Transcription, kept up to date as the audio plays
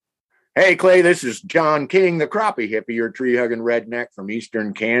Hey, Clay, this is John King, the crappie hippie, your tree-hugging redneck from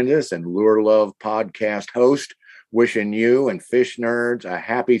Eastern Kansas and Lure Love podcast host, wishing you and fish nerds a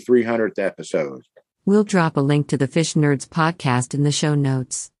happy 300th episode. We'll drop a link to the Fish Nerds podcast in the show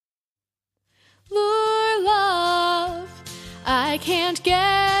notes. Lure Love, I can't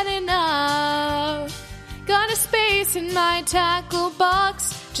get enough. Got a space in my tackle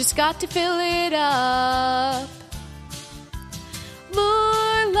box, just got to fill it up.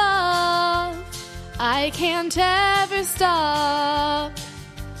 Lure Love, I can't ever stop.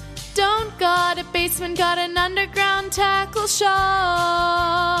 Don't got a basement, got an underground tackle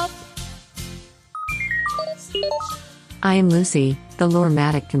shop. I am Lucy, the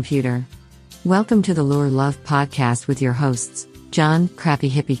Lure-matic computer. Welcome to the Lure Love podcast with your hosts, John, Crappy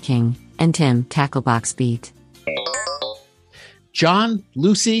Hippie King, and Tim, Tacklebox Beat. John,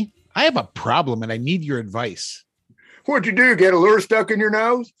 Lucy, I have a problem and I need your advice. What'd you do, get a lure stuck in your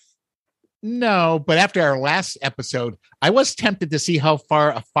nose? No, but after our last episode, I was tempted to see how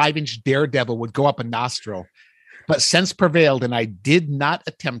far a 5-inch daredevil would go up a nostril, but sense prevailed and I did not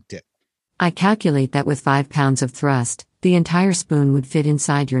attempt it. I calculate that with 5 pounds of thrust, the entire spoon would fit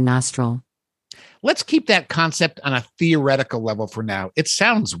inside your nostril. Let's keep that concept on a theoretical level for now. It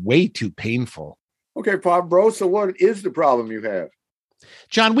sounds way too painful. Okay, Pop Bro, so what is the problem you have?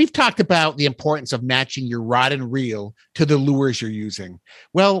 John, we've talked about the importance of matching your rod and reel to the lures you're using.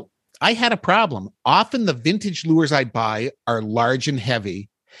 Well, I had a problem. Often the vintage lures I buy are large and heavy,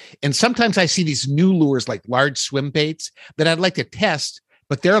 and sometimes I see these new lures like large swim baits that I'd like to test,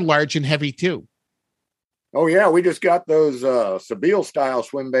 but they're large and heavy too. Oh, yeah, we just got those Sebile-style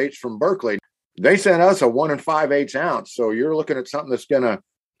swim baits from Berkley. They sent us a 1 5/8 ounce, so you're looking at something that's going to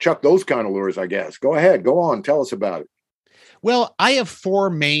chuck those kind of lures, I guess. Go ahead, go on, tell us about it. Well, I have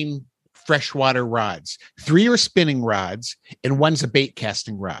 4 main freshwater rods. 3 are spinning rods, and 1's a bait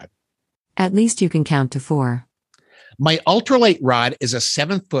casting rod. At least you can count to 4. My ultralight rod is a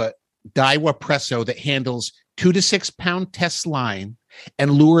 7-foot Daiwa Presso that handles 2 to 6 pound test line and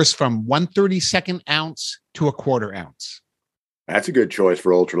lures from 1/32 ounce to a 1/4 ounce. That's a good choice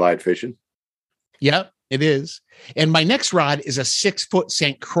for ultralight fishing. Yep, it is. And my next rod is a 6-foot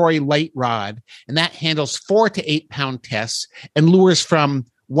St. Croix light rod, and that handles 4 to 8 pound tests and lures from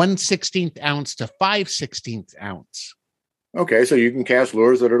 1/16 ounce to 5/16 ounce. Okay, so you can cast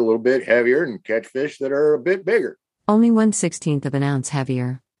lures that are a little bit heavier and catch fish that are a bit bigger. Only 1/16 of an ounce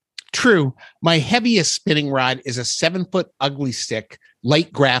heavier. True. My heaviest spinning rod is a 7-foot ugly stick,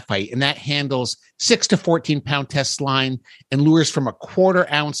 light graphite, and that handles 6 to 14 pound test line and lures from a 1/4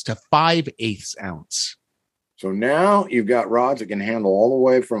 ounce to 5/8 ounce. So now you've got rods that can handle all the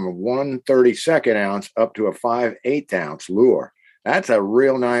way from a 1/32 ounce up to a 5/8 ounce lure. That's a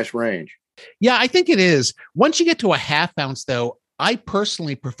real nice range. Yeah, I think it is. Once you get to a 1/2 ounce, though, I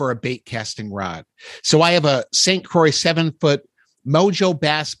personally prefer a bait casting rod. So I have a St. Croix 7-foot Mojo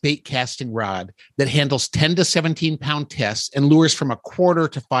Bass bait casting rod that handles 10 to 17 pound tests and lures from a 1/4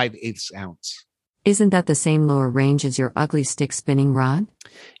 to 5/8 ounce. Isn't that the same lower range as your ugly stick spinning rod?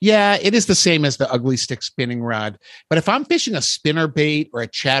 Yeah, it is the same as the ugly stick spinning rod. But if I'm fishing a spinner bait or a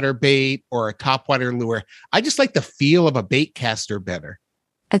chatter bait or a topwater lure, I just like the feel of a bait caster better.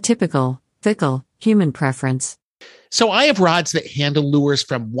 A typical, fickle, human preference. So I have rods that handle lures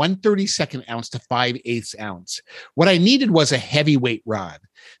from 1/32 ounce to 5/8 ounce. What I needed was a heavyweight rod.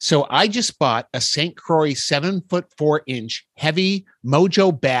 So I just bought a St. Croix 7-foot 4-inch heavy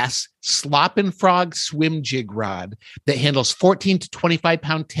Mojo Bass slop and frog swim jig rod that handles 14 to 25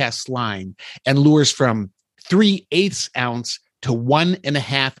 pound test line and lures from 3/8 ounce to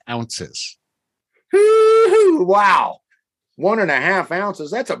 1.5 ounces. Wow. 1.5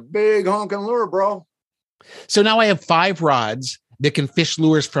 ounces. That's a big honking lure, bro. So now I have 5 rods that can fish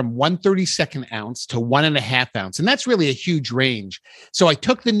lures from 1/32 ounce to 1.5 ounce. And that's really a huge range. So I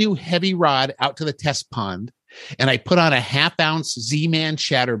took the new heavy rod out to the test pond and I put on a 1/2 ounce Z-Man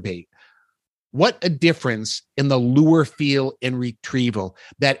chatterbait. What a difference in the lure feel and retrieval.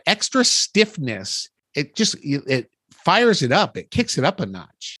 That extra stiffness, it fires it up. It kicks it up a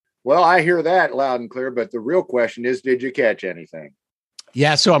notch. Well, I hear that loud and clear, but the real question is, did you catch anything?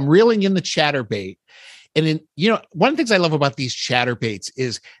 Yeah, so I'm reeling in the chatterbait. And one of the things I love about these chatterbaits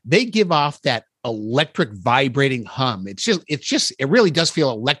is they give off that electric vibrating hum. It really does feel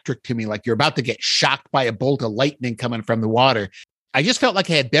electric to me, like you're about to get shocked by a bolt of lightning coming from the water. I just felt like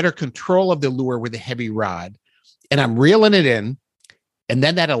I had better control of the lure with a heavy rod, and I'm reeling it in. And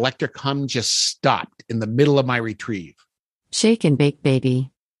then that electric hum just stopped in the middle of my retrieve. Shake and bake,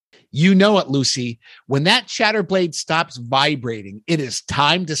 baby. You know it, Lucy. When that chatter blade stops vibrating, it is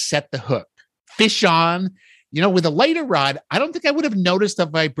time to set the hook. Fish on, With a lighter rod, I don't think I would have noticed the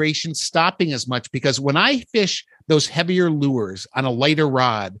vibration stopping as much, because when I fish those heavier lures on a lighter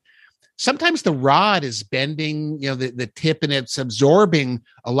rod, sometimes the rod is bending, the tip, and it's absorbing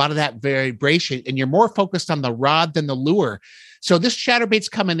a lot of that vibration, and you're more focused on the rod than the lure. So this chatterbait's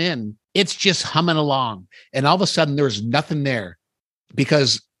coming in, it's just humming along, and all of a sudden there's nothing there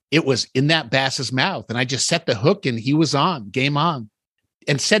because it was in that bass's mouth, and I just set the hook and he was on, game on.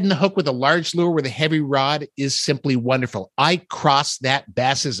 And setting the hook with a large lure with a heavy rod is simply wonderful. I crossed that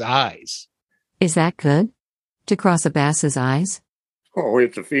bass's eyes. Is that good? To cross a bass's eyes? Oh,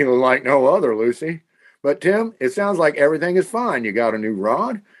 it's a feeling like no other, Lucy. But Tim, it sounds like everything is fine. You got a new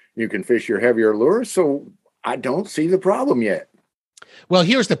rod. You can fish your heavier lures. So I don't see the problem yet. Well,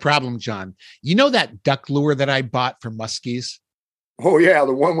 here's the problem, John. You know that duck lure that I bought from Muskies? Oh, yeah.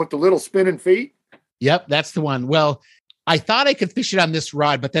 The one with the little spinning feet? Yep, that's the one. Well, I thought I could fish it on this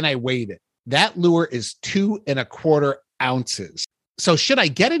rod, but then I weighed it. That lure is 2.25 ounces. So should I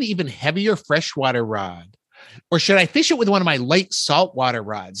get an even heavier freshwater rod? Or should I fish it with one of my light saltwater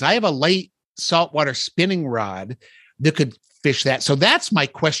rods? I have a light saltwater spinning rod that could fish that. So that's my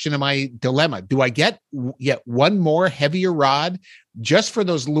question and my dilemma. Do I get yet one more heavier rod just for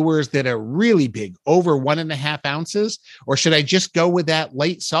those lures that are really big, over 1.5 ounces? Or should I just go with that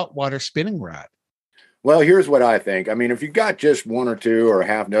light saltwater spinning rod? Well, here's what I think. I mean, if you got just one or two or a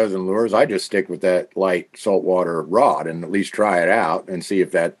half dozen lures, I just stick with that light saltwater rod and at least try it out and see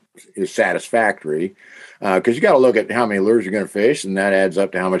if that is satisfactory. Because you got to look at how many lures you're going to fish, and that adds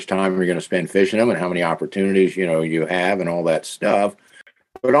up to how much time you're going to spend fishing them and how many opportunities, you have and all that stuff.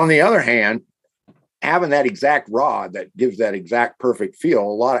 But on the other hand, having that exact rod that gives that exact perfect feel, a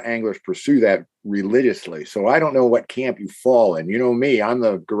lot of anglers pursue that religiously. So I don't know what camp you fall in. You know me, I'm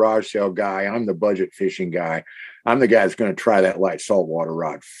the garage sale guy. I'm the budget fishing guy. I'm the guy that's going to try that light saltwater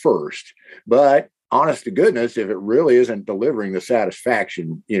rod first. But honest to goodness, if it really isn't delivering the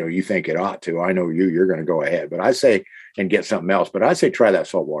satisfaction, you think it ought to, I know you're going to go ahead. But I say, and get something else, but I say try that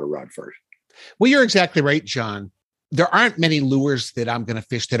saltwater rod first. Well, you're exactly right, John. There aren't many lures that I'm going to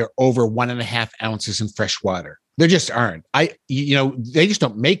fish that are over 1.5 ounces in fresh water. There just aren't. They just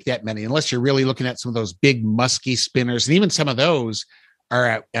don't make that many unless you're really looking at some of those big musky spinners. And even some of those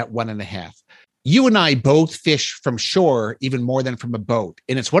are at 1.5. You and I both fish from shore even more than from a boat.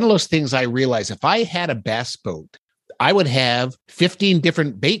 And it's one of those things I realize if I had a bass boat, I would have 15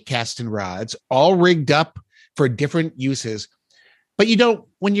 different bait casting rods all rigged up for different uses. But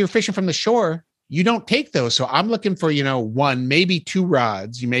when you're fishing from the shore, you don't take those. So I'm looking for, one, maybe two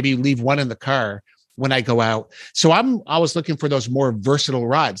rods. You maybe leave one in the car when I go out. So I'm always looking for those more versatile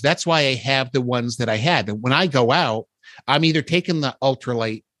rods. That's why I have the ones that I had. And when I go out, I'm either taking the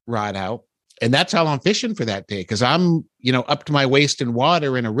ultralight rod out, and that's all I'm fishing for that day, because I'm, up to my waist in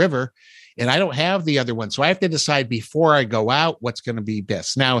water in a river, and I don't have the other one. So I have to decide before I go out what's going to be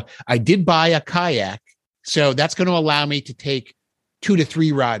best. Now, I did buy a kayak, so that's going to allow me to take 2 to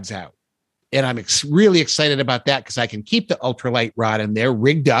 3 rods out. And I'm really excited about that because I can keep the ultralight rod in there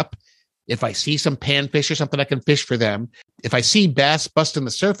rigged up. If I see some panfish or something, I can fish for them. If I see bass busting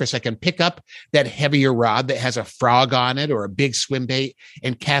the surface, I can pick up that heavier rod that has a frog on it or a big swim bait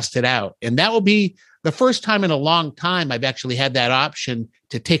and cast it out. And that will be the first time in a long time I've actually had that option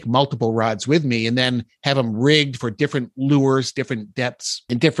to take multiple rods with me and then have them rigged for different lures, different depths,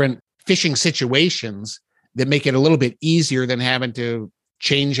 and different fishing situations that make it a little bit easier than having to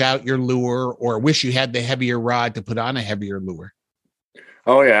change out your lure or wish you had the heavier rod to put on a heavier lure.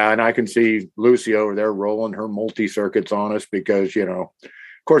 Oh, yeah. And I can see Lucy over there rolling her multi-circuits on us because, of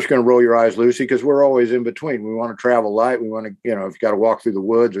course, you're going to roll your eyes, Lucy, because we're always in between. We want to travel light. We want to, if you got to walk through the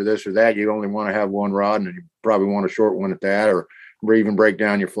woods or this or that, you only want to have one rod, and you probably want a short one at that, or even break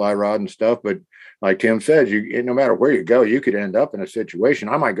down your fly rod and stuff. But like Tim said, no matter where you go, you could end up in a situation.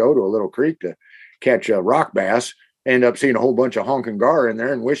 I might go to a little creek to catch a rock bass, end up seeing a whole bunch of honking gar in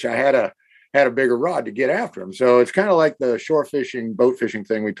there and wish I had a bigger rod to get after them. So it's kind of like the shore fishing, boat fishing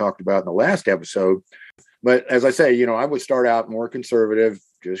thing we talked about in the last episode. But as I say, I would start out more conservative,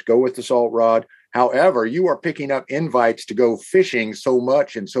 just go with the salt rod. However, you are picking up invites to go fishing so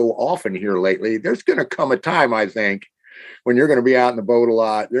much and so often here lately. There's going to come a time, I think, when you're going to be out in the boat a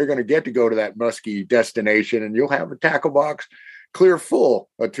lot. They're going to get to go to that musky destination, and you'll have a tackle box clear full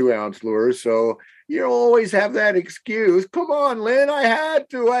of 2-ounce lures. So you'll always have that excuse. Come on, Lynn, I had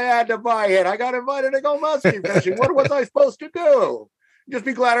to buy it. I got invited to go musky fishing. What was I supposed to do? Just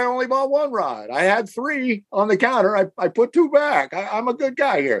be glad I only bought one rod. I had 3 on the counter. I put 2 back. I'm a good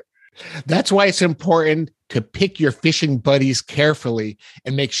guy here. That's why it's important to pick your fishing buddies carefully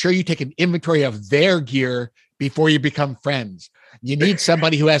and make sure you take an inventory of their gear before you become friends. You need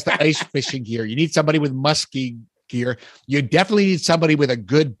somebody who has the ice fishing gear. You need somebody with musky gear. You definitely need somebody with a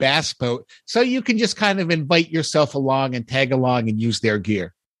good bass boat. So you can just kind of invite yourself along and tag along and use their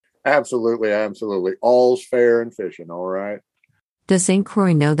gear. Absolutely. Absolutely. All's fair in fishing. All right. Does St.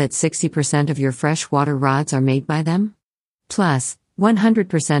 Croix know that 60% of your freshwater rods are made by them? Plus,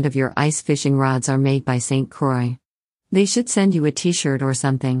 100% of your ice fishing rods are made by St. Croix. They should send you a t-shirt or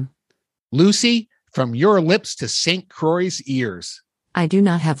something. Lucy, from your lips to St. Croix's ears. I do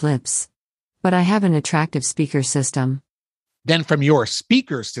not have lips. But I have an attractive speaker system. Then from your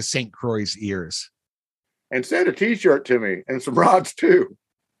speakers to St. Croix's ears. And send a t-shirt to me and some rods too.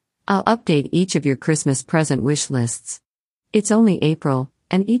 I'll update each of your Christmas present wish lists. It's only April,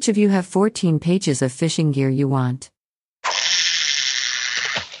 and each of you have 14 pages of fishing gear you want.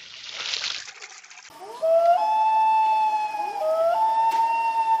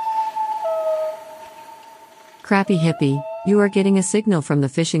 Crappy Hippie, you are getting a signal from the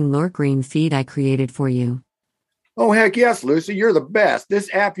Fishing Lure Green feed I created for you. Oh, heck yes, Lucy. You're the best.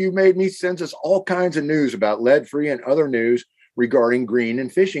 This app you made me sends us all kinds of news about lead-free and other news regarding green and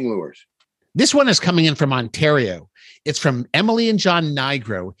fishing lures. This one is coming in from Ontario. It's from Emily and John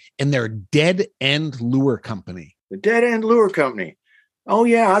Nigro and their Dead End Lure Company. The Dead End Lure Company. Oh,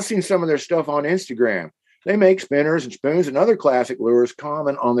 yeah, I've seen some of their stuff on Instagram. They make spinners and spoons and other classic lures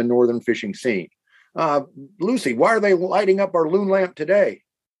common on the northern fishing scene. Lucy, why are they lighting up our loon lamp today?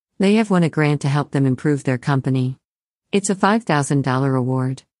 They have won a grant to help them improve their company. It's a $5,000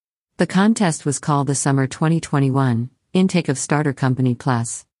 award. The contest was called the Summer 2021 Intake of Starter Company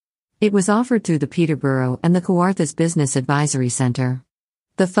Plus. It was offered through the Peterborough and the Kawarthas Business Advisory Center.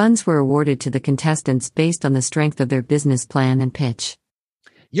 The funds were awarded to the contestants based on the strength of their business plan and pitch.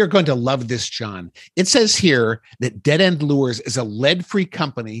 You're going to love this, John. It says here that Dead End Lures is a lead-free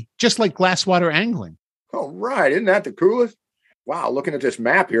company, just like Glasswater Angling. Oh, right. Isn't that the coolest? Wow, looking at this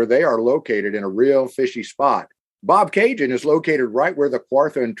map here, they are located in a real fishy spot. Bobcaygeon is located right where the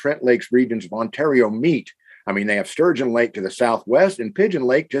Kawartha and Trent Lakes regions of Ontario meet. I mean, they have Sturgeon Lake to the southwest and Pigeon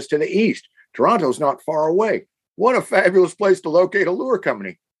Lake just to the east. Toronto's not far away. What a fabulous place to locate a lure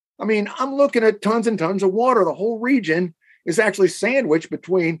company. I mean, I'm looking at tons and tons of water. The whole region is actually sandwiched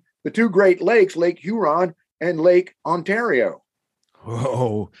between the two Great Lakes, Lake Huron and Lake Ontario.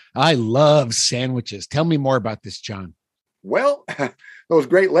 Oh, I love sandwiches. Tell me more about this, John. Well, those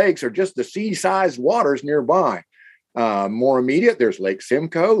Great Lakes are just the sea-sized waters nearby. More immediate, there's Lake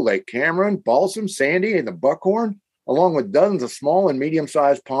Simcoe, Lake Cameron, Balsam, Sandy, and the Buckhorn, along with dozens of small and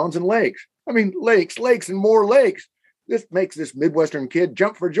medium-sized ponds and lakes. I mean, lakes, and more lakes. This makes this Midwestern kid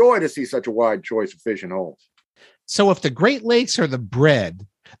jump for joy to see such a wide choice of fishing holes. So if the Great Lakes are the bread,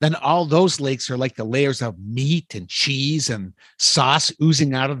 then all those lakes are like the layers of meat and cheese and sauce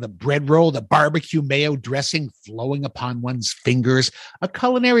oozing out of the bread roll, the barbecue mayo dressing flowing upon one's fingers, a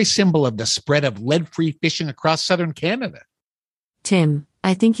culinary symbol of the spread of lead-free fishing across southern Canada. Tim,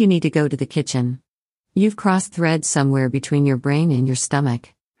 I think you need to go to the kitchen. You've crossed threads somewhere between your brain and your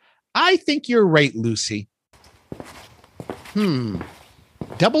stomach. I think you're right, Lucy.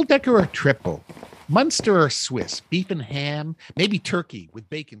 Double-decker or triple? Munster or Swiss, beef and ham, maybe turkey with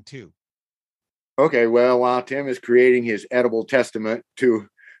bacon too. Okay, well, while Tim is creating his edible testament to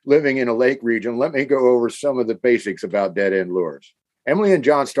living in a lake region, let me go over some of the basics about Dead End Lures. Emily and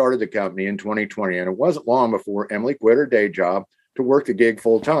John started the company in 2020, and it wasn't long before Emily quit her day job to work the gig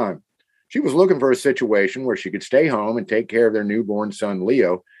full time. She was looking for a situation where she could stay home and take care of their newborn son,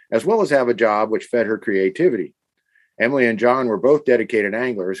 Leo, as well as have a job which fed her creativity. Emily and John were both dedicated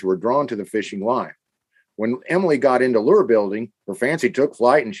anglers who were drawn to the fishing life. When Emily got into lure building, her fancy took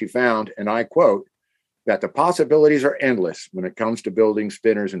flight and she found, and I quote, that the possibilities are endless when it comes to building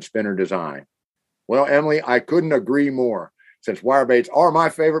spinners and spinner design. Well, Emily, I couldn't agree more, since wire baits are my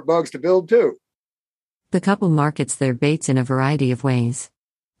favorite bugs to build too. The couple markets their baits in a variety of ways.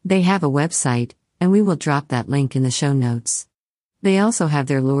 They have a website, and we will drop that link in the show notes. They also have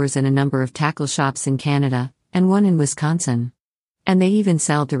their lures in a number of tackle shops in Canada, and one in Wisconsin. And they even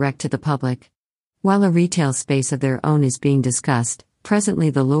sell direct to the public. While a retail space of their own is being discussed, presently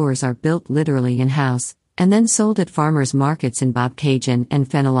the lures are built literally in-house, and then sold at farmers markets in Bobcaygeon and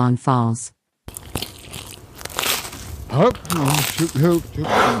Fenelon Falls. Come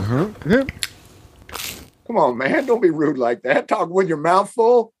on, man, don't be rude like that. Talk with your mouth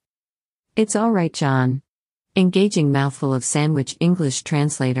full. It's all right, John. Engaging mouthful of sandwich English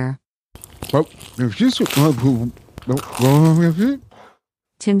translator.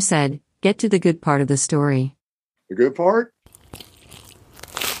 Tim said, get to the good part of the story. The good part?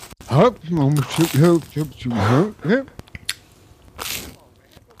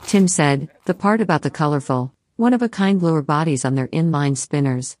 Tim said, the part about the colorful one-of-a-kind lure bodies on their inline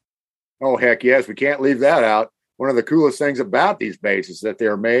spinners. Oh, heck yes, we can't leave that out. One of the coolest things about these baits is that they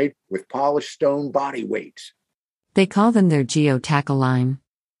are made with polished stone body weights. They call them their geo tackle line.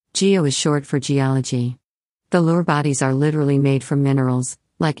 Geo is short for geology. The lure bodies are literally made from minerals,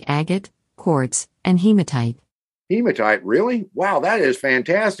 like agate, quartz, and hematite. Hematite, really? Wow, that is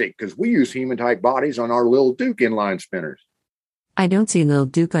fantastic, because we use hematite bodies on our Lil Duke inline spinners. I don't see Lil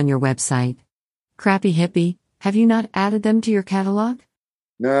Duke on your website. Crappy hippie, have you not added them to your catalog?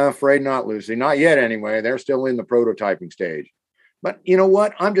 No, afraid not, Lucy. Not yet, anyway. They're still in the prototyping stage. But you know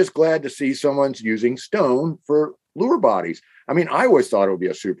what? I'm just glad to see someone's using stone for lure bodies. I mean, I always thought it would be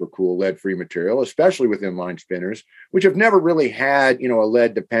a super cool lead-free material, especially with inline spinners, which have never really had, a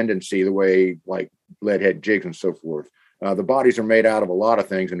lead dependency the way like lead head jigs and so forth. The bodies are made out of a lot of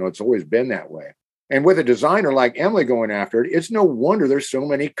things, and it's always been that way. And with a designer like Emily going after it, it's no wonder there's so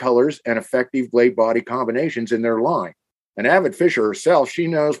many colors and effective blade body combinations in their line. An avid fisher herself, she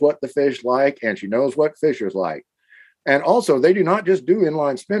knows what the fish like, and she knows what fishers like. And also, they do not just do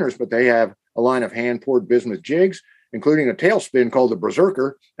inline spinners, but they have a line of hand-poured bismuth jigs, including a tail spin called the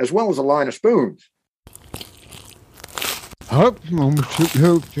Berserker, as well as a line of spoons.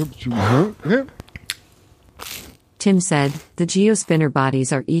 Tim said, the geospinner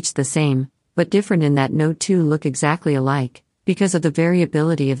bodies are each the same, but different in that no two look exactly alike, because of the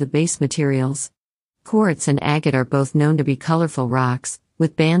variability of the base materials. Quartz and agate are both known to be colorful rocks,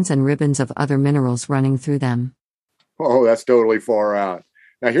 with bands and ribbons of other minerals running through them. Oh, that's totally far out.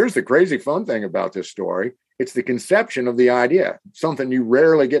 Now, here's the crazy fun thing about this story. It's the conception of the idea, something you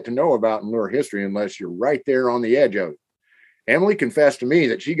rarely get to know about in lure history unless you're right there on the edge of it. Emily confessed to me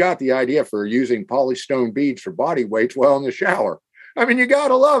that she got the idea for using polished stone beads for body weights while in the shower. I mean, you got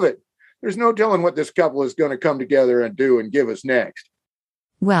to love it. There's no telling what this couple is going to come together and do and give us next.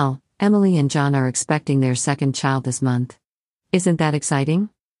 Well, Emily and John are expecting their second child this month. Isn't that exciting?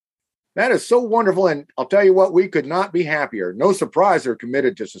 That is so wonderful, and I'll tell you what, we could not be happier. No surprise they're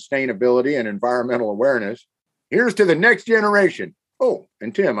committed to sustainability and environmental awareness. Here's to the next generation. Oh,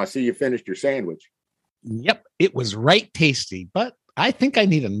 and Tim, I see you finished your sandwich. Yep, it was right tasty, but I think I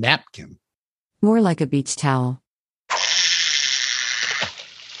need a napkin. More like a beach towel.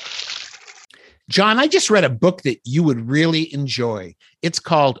 John, I just read a book that you would really enjoy. It's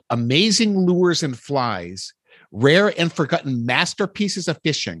called Amazing Lures and Flies, Rare and Forgotten Masterpieces of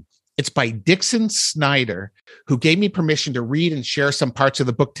Fishing. It's by Dixon Snyder, who gave me permission to read and share some parts of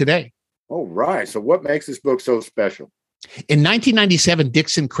the book today. Oh, right. So what makes this book so special? In 1997,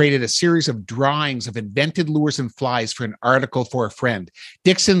 Dixon created a series of drawings of invented lures and flies for an article for a friend.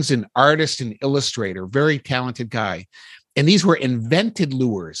 Dixon's an artist and illustrator, very talented guy. And these were invented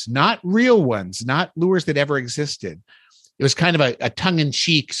lures, not real ones, not lures that ever existed. It was kind of a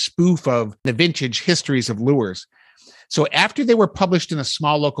tongue-in-cheek spoof of the vintage histories of lures. So after they were published in a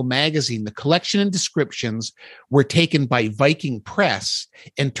small local magazine, the collection and descriptions were taken by Viking Press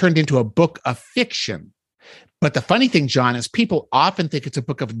and turned into a book of fiction. But the funny thing, John, is people often think it's a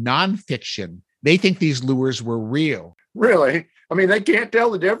book of nonfiction. They think these lures were real. Really? I mean, they can't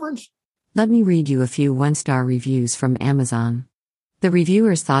tell the difference? Let me read you a few one-star reviews from Amazon. The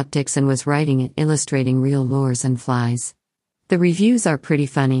reviewers thought Dixon was writing and illustrating real lures and flies. The reviews are pretty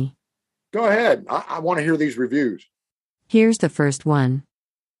funny. Go ahead. I want to hear these reviews. Here's the first one.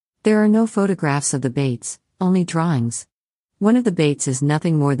 There are no photographs of the baits, only drawings. One of the baits is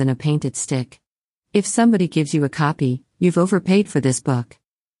nothing more than a painted stick. If somebody gives you a copy, you've overpaid for this book.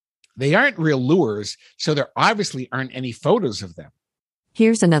 They aren't real lures, so there obviously aren't any photos of them.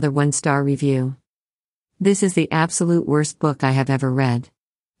 Here's another one-star review. This is the absolute worst book I have ever read.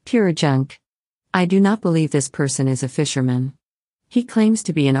 Pure junk. I do not believe this person is a fisherman. He claims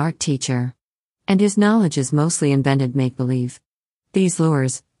to be an art teacher. And his knowledge is mostly invented make-believe. These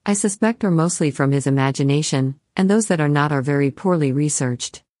lures, I suspect, are mostly from his imagination, and those that are not are very poorly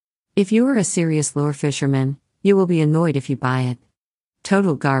researched. If you are a serious lure fisherman, you will be annoyed if you buy it.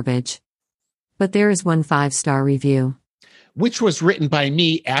 Total garbage. But there is one 5-star review. Which was written by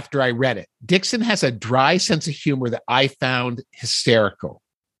me after I read it. Dixon has a dry sense of humor that I found hysterical.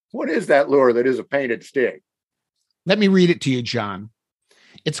 What is that lure that is a painted stick? Let me read it to you, John.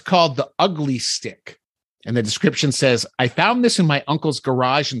 It's called the Ugly Stick. And the description says, I found this in my uncle's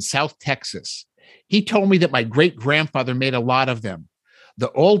garage in South Texas. He told me that my great-grandfather made a lot of them.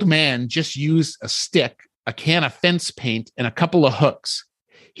 The old man just used a stick, a can of fence paint, and a couple of hooks.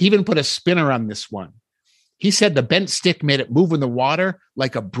 He even put a spinner on this one. He said the bent stick made it move in the water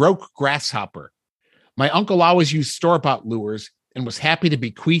like a broke grasshopper. My uncle always used store-bought lures and was happy to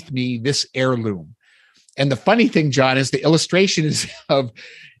bequeath me this heirloom. And the funny thing, John, is the illustration is of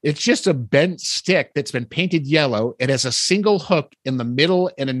it's just a bent stick that's been painted yellow. It has a single hook in the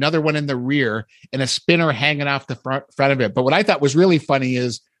middle and another one in the rear and a spinner hanging off the front of it. But what I thought was really funny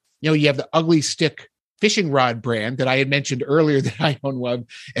is, you have the Ugly Stick fishing rod brand that I had mentioned earlier that I own one.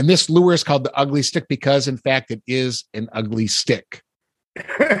 And this lure is called the Ugly Stick because, in fact, it is an ugly stick.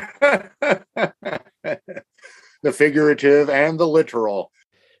 The figurative and the literal.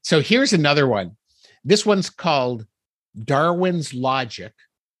 So here's another one. This one's called Darwin's Logic.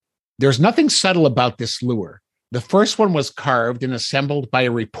 There's nothing subtle about this lure. The first one was carved and assembled by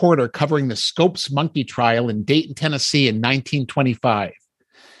a reporter covering the Scopes monkey trial in Dayton, Tennessee in 1925.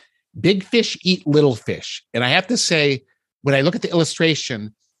 Big fish eat little fish. And I have to say, when I look at the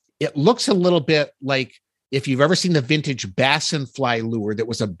illustration, it looks a little bit like if you've ever seen the vintage bass and fly lure that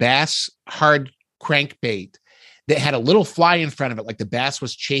was a bass hard crankbait that had a little fly in front of it, like the bass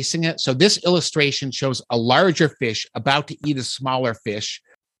was chasing it. So this illustration shows a larger fish about to eat a smaller fish,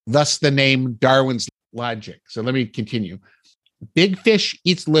 thus the name Darwin's Logic. So let me continue. Big fish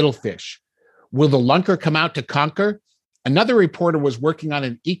eats little fish. Will the lunker come out to conquer? Another reporter was working on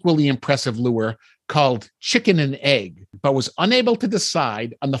an equally impressive lure called Chicken and Egg, but was unable to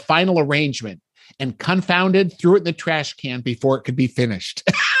decide on the final arrangement and confounded threw it in the trash can before it could be finished.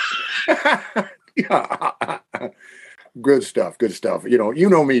 Yeah. Good stuff. Good stuff. You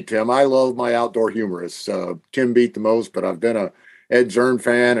know me, Tim. I love my outdoor humorists. Tim beat the most, but I've been a Ed Zern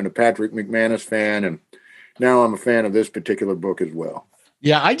fan and a Patrick McManus fan, and now I'm a fan of this particular book as well.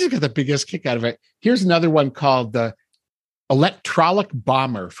 Yeah, I just got the biggest kick out of it. Here's another one called the Electrolic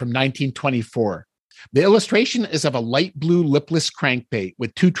Bomber from 1924. The illustration is of a light blue lipless crankbait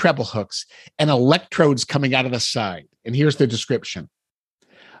with 2 treble hooks and electrodes coming out of the side. And here's the description.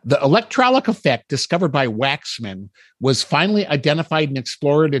 The electrolic effect discovered by Waxman was finally identified and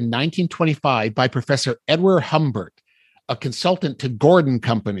explored in 1925 by Professor Edward Humbert, a consultant to Gordon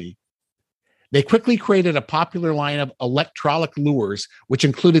Company. They quickly created a popular line of electrolic lures, which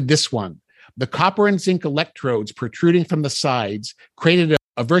included this one. The copper and zinc electrodes protruding from the sides created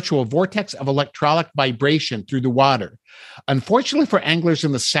a virtual vortex of electrolic vibration through the water. Unfortunately for anglers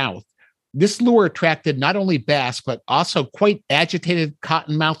in the South, this lure attracted not only bass, but also quite agitated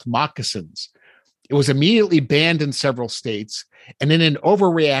cottonmouth moccasins. It was immediately banned in several states, and in an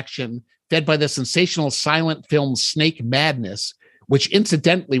overreaction fed by the sensational silent film Snake Madness, which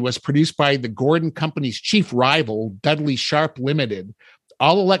incidentally was produced by the Gordon Company's chief rival, Dudley Sharp Limited,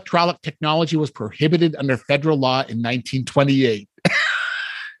 all electrolic technology was prohibited under federal law in 1928.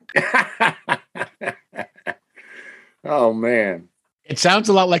 Oh, man. It sounds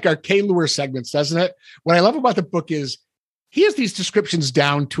a lot like our K-Lure segments, doesn't it? What I love about the book is he has these descriptions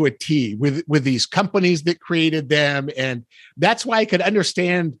down to a T with these companies that created them. And that's why I could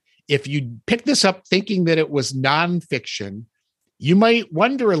understand if you pick this up thinking that it was nonfiction, you might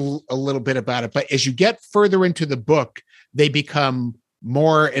wonder a little bit about it. But as you get further into the book, they become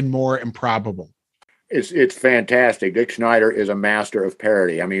more and more improbable. It's fantastic. Dick Snyder is a master of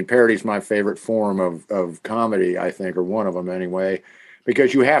parody. I mean, parody is my favorite form of comedy, I think, or one of them anyway,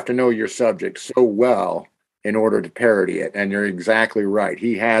 because you have to know your subject so well in order to parody it. And you're exactly right.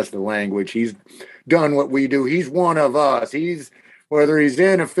 He has the language. He's done what we do. He's one of us. Whether he's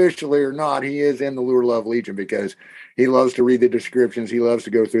in officially or not, he is in the Lure Love Legion because he loves to read the descriptions. He loves to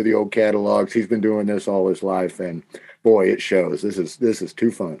go through the old catalogs. He's been doing this all his life, and boy, it shows. This is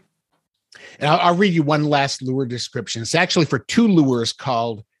too fun. And I'll read you one last lure description. It's actually for 2 lures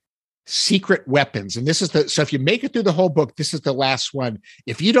called Secret Weapons. And this is so if you make it through the whole book, this is the last one.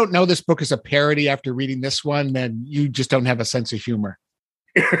 If you don't know this book is a parody after reading this one, then you just don't have a sense of humor.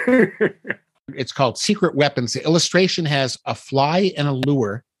 It's called Secret Weapons. The illustration has a fly and a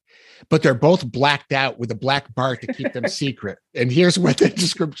lure, but they're both blacked out with a black bar to keep them secret. And here's what the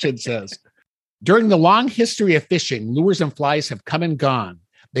description says. During the long history of fishing, lures and flies have come and gone.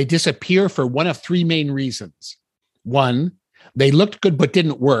 They disappear for one of 3 main reasons. 1, they looked good but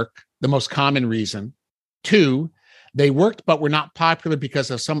didn't work, the most common reason. 2, they worked but were not popular because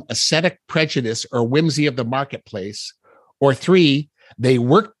of some aesthetic prejudice or whimsy of the marketplace. Or 3, they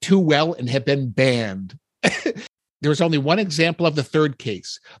worked too well and have been banned. There's only one example of the third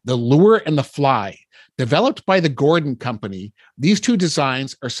case, the lure and the fly. Developed by the Gordon Company, these 2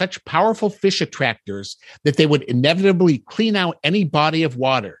 designs are such powerful fish attractors that they would inevitably clean out any body of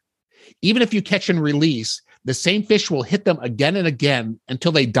water. Even if you catch and release, the same fish will hit them again and again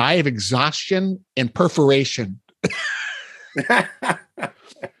until they die of exhaustion and perforation.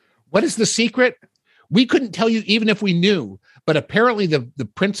 What is the secret? We couldn't tell you even if we knew, but apparently the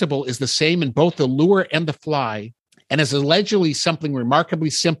principle is the same in both the lure and the fly, and is allegedly something remarkably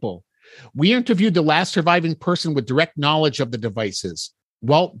simple. We interviewed the last surviving person with direct knowledge of the devices,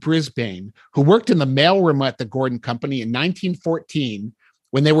 Walt Brisbane, who worked in the mailroom at the Gordon Company in 1914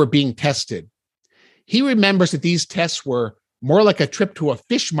 when they were being tested. He remembers that these tests were more like a trip to a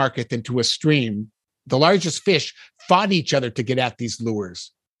fish market than to a stream. The largest fish fought each other to get at these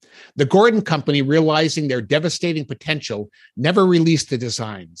lures. The Gordon Company, realizing their devastating potential, never released the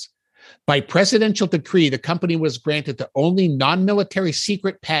designs. By presidential decree, the company was granted the only non-military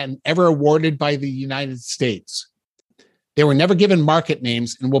secret patent ever awarded by the United States. They were never given market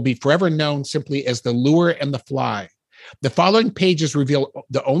names and will be forever known simply as the Lure and the Fly. The following pages reveal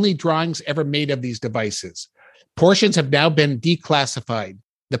the only drawings ever made of these devices. Portions have now been declassified.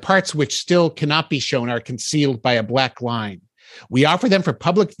 The parts which still cannot be shown are concealed by a black line. We offer them for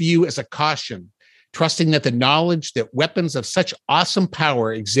public view as a caution, trusting that the knowledge that weapons of such awesome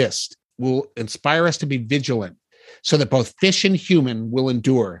power exist will inspire us to be vigilant so that both fish and human will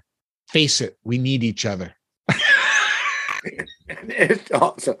endure. Face it, we need each other. It's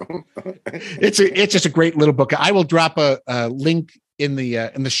awesome. It's just a great little book. I will drop a link in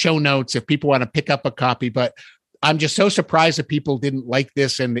the show notes if people want to pick up a copy, but I'm just so surprised that people didn't like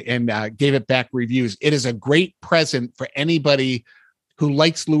this and gave it back reviews. It is a great present for anybody who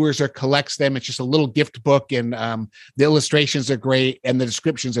likes lures or collects them. It's just a little gift book, and the illustrations are great, and the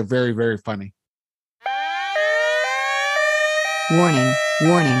descriptions are very, very funny. Warning,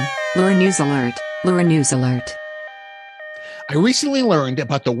 warning, Lure News Alert, Lure News Alert. I recently learned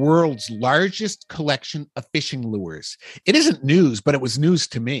about the world's largest collection of fishing lures. It isn't news, but it was news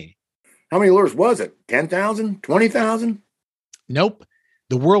to me. How many lures was it? 10,000? 20,000? Nope.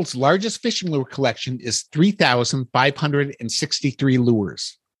 The world's largest fishing lure collection is 3,563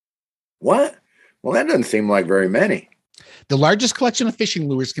 lures. What? Well, that doesn't seem like very many. The largest collection of fishing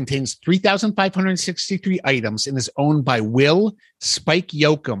lures contains 3,563 items and is owned by Will Spike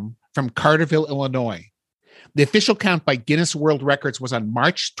Yoakum from Carterville, Illinois. The official count by Guinness World Records was on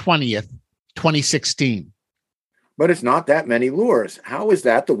March 20th, 2016. But it's not that many lures. How is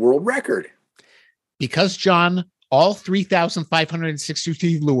that the world record? Because, John, all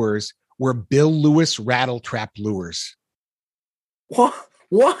 3,563 lures were Bill Lewis rattle trap lures. What?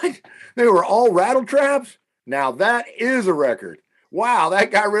 They were all rattle traps? Now that is a record. Wow,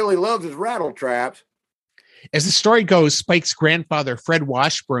 that guy really loves his rattle traps. As the story goes, Spike's grandfather, Fred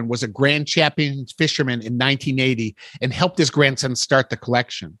Washburn, was a Grand Champion fisherman in 1980 and helped his grandson start the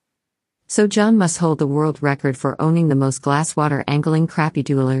collection. So John must hold the world record for owning the most glasswater angling crappie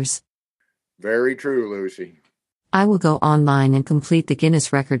duelers. Very true, Lucy. I will go online and complete the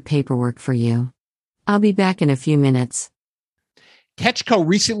Guinness record paperwork for you. I'll be back in a few minutes. Ketchco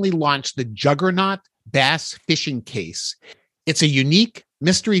recently launched the Juggernaut Bass Fishing Case. It's a unique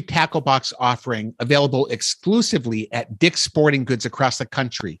mystery tackle box offering available exclusively at Dick's Sporting Goods across the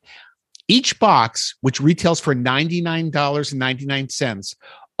country. Each box, which retails for $99.99,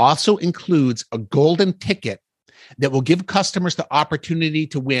 also includes a golden ticket that will give customers the opportunity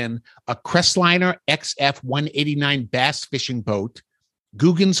to win a Crestliner XF-189 bass fishing boat,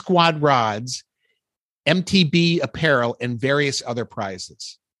 Guggen Squad rods, MTB apparel, and various other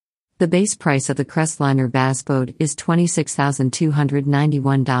prizes. The base price of the Crestliner bass boat is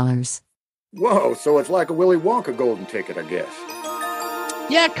 $26,291. Whoa, so it's like a Willy Wonka golden ticket, I guess.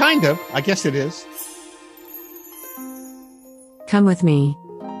 Yeah, kind of. I guess it is. Come with me,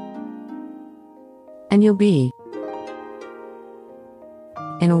 and you'll be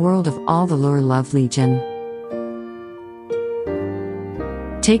in a world of all the Lure Love Legion.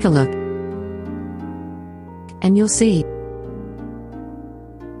 Take a look, and you'll see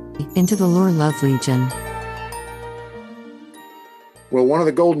into the Lure Love Legion. Will one of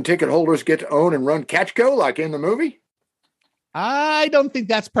the golden ticket holders get to own and run Ketchco like in the movie? I don't think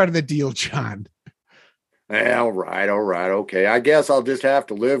that's part of the deal, John. All right. Okay. I guess I'll just have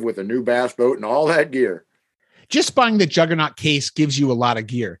to live with a new bass boat and all that gear. Just buying the Juggernaut case gives you a lot of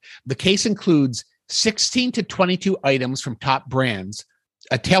gear. The case includes 16 to 22 items from top brands,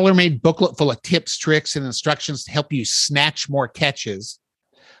 a tailor-made booklet full of tips, tricks, and instructions to help you snatch more catches,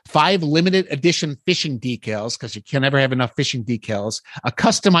 5 limited edition fishing decals, because you can never have enough fishing decals, a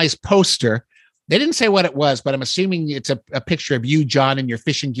customized poster. They didn't say what it was, but I'm assuming it's a picture of you, John, and your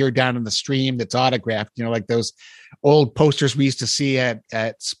fishing gear down in the stream that's autographed, like those old posters we used to see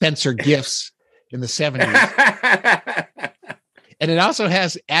at Spencer Gifts in the 70s. And it also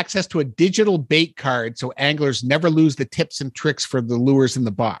has access to a digital bait card so anglers never lose the tips and tricks for the lures in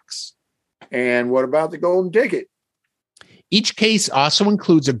the box. And what about the golden ticket? Each case also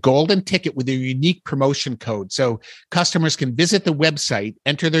includes a golden ticket with a unique promotion code. So customers can visit the website,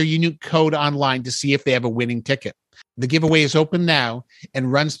 enter their unique code online to see if they have a winning ticket. The giveaway is open now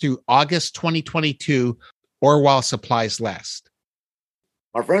and runs through August 2022 or while supplies last.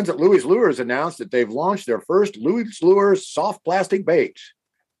 Our friends at Louis Lures announced that they've launched their first Louis Lures soft plastic baits.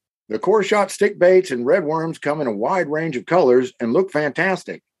 The core shot stick baits and red worms come in a wide range of colors and look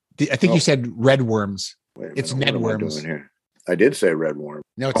fantastic. I think you said red worms. It's Ned worms. I did say red worm.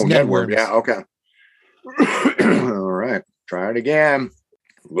 No, it's Ned worms. Yeah, okay. All right, try it again.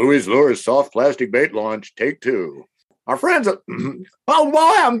 Louis Lures soft plastic bait launch, take 2. Our friends, oh boy,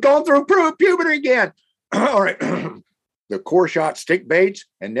 I'm going through puberty again. All right. The core shot stick baits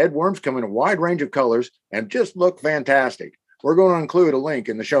and Ned worms come in a wide range of colors and just look fantastic. We're going to include a link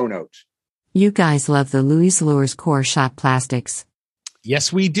in the show notes. You guys love the Louis Lures core shot plastics.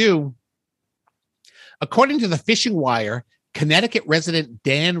 Yes, we do. According to the Fishing Wire, Connecticut resident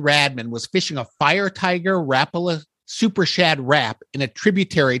Dan Radman was fishing a Fire Tiger Rapala Super Shad Wrap in a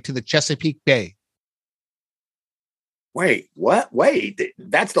tributary to the Chesapeake Bay. Wait, what? Wait,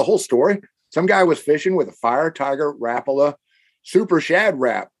 that's the whole story? Some guy was fishing with a Fire Tiger Rapala Super Shad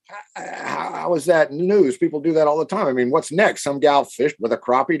Wrap. How is that news? People do that all the time. I mean, what's next? Some gal fished with a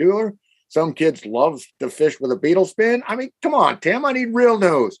crappie dealer? Some kids love to fish with a beetle spin? I mean, come on, Tim, I need real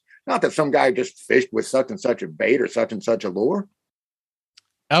news. Not that some guy just fished with such and such a bait or such and such a lure.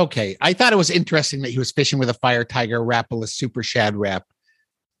 Okay, I thought it was interesting that he was fishing with a Fire Tiger Rapala Super Shad Wrap.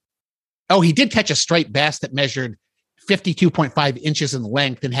 Oh, he did catch a striped bass that measured 52.5 inches in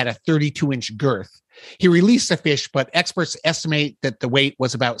length and had a 32-inch girth. He released the fish, but experts estimate that the weight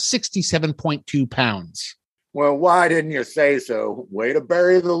was about 67.2 pounds. Well, why didn't you say so? Way to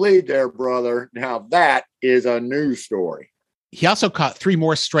bury the lead there, brother. Now that is a news story. He also caught 3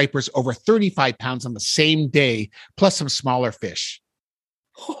 more stripers over 35 pounds on the same day, plus some smaller fish.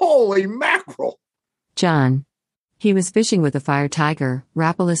 Holy mackerel. John. He was fishing with a Fire Tiger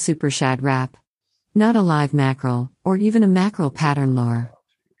Rapala Super Shad Wrap. Not a live mackerel, or even a mackerel pattern lure.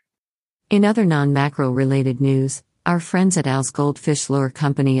 In other non-mackerel related news, our friends at Al's Goldfish Lure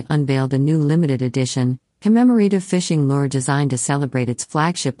Company unveiled a new limited edition, commemorative fishing lure designed to celebrate its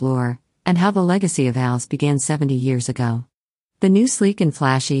flagship lure, and how the legacy of Al's began 70 years ago. The new sleek and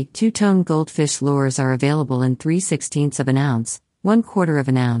flashy, 2-tone goldfish lures are available in 3/16 of an ounce, 1/4 of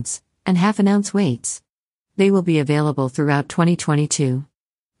an ounce, and half an ounce weights. They will be available throughout 2022.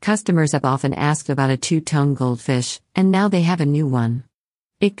 Customers have often asked about a 2-tone goldfish, and now they have a new one.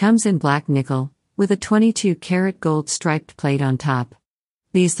 It comes in black nickel, with a 22-karat gold striped plate on top.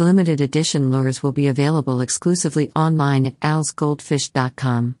 These limited edition lures will be available exclusively online at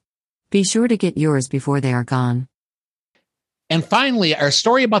alsgoldfish.com. Be sure to get yours before they are gone. And finally, our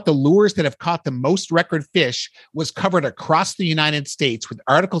story about the lures that have caught the most record fish was covered across the United States, with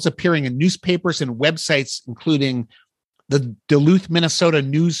articles appearing in newspapers and websites, including the Duluth, Minnesota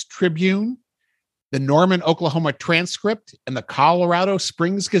News Tribune, the Norman, Oklahoma Transcript, and the Colorado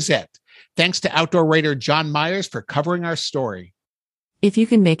Springs Gazette. Thanks to outdoor writer John Myers for covering our story. If you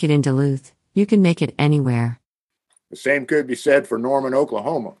can make it in Duluth, you can make it anywhere. The same could be said for Norman,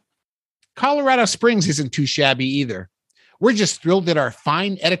 Oklahoma. Colorado Springs isn't too shabby either. We're just thrilled that our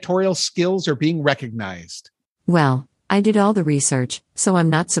fine editorial skills are being recognized. Well, I did all the research, so I'm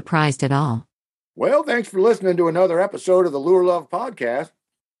not surprised at all. Well, thanks for listening to another episode of the Lure Love Podcast.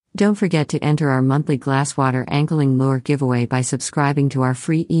 Don't forget to enter our monthly glasswater angling lure giveaway by subscribing to our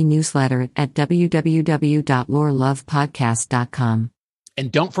free e-newsletter at www.lurelovepodcast.com.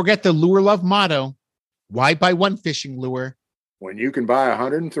 And don't forget the Lure Love motto: why buy one fishing lure when you can buy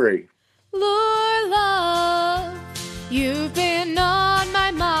 103? Lure Love, you've been on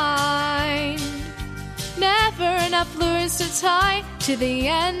my mind. Never enough lures to tie to the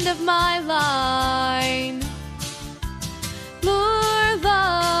end of my line. Lure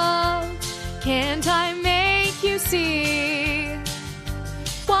Love, can't I make you see?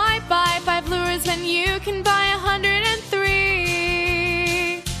 Why buy 5 lures when you can buy 100?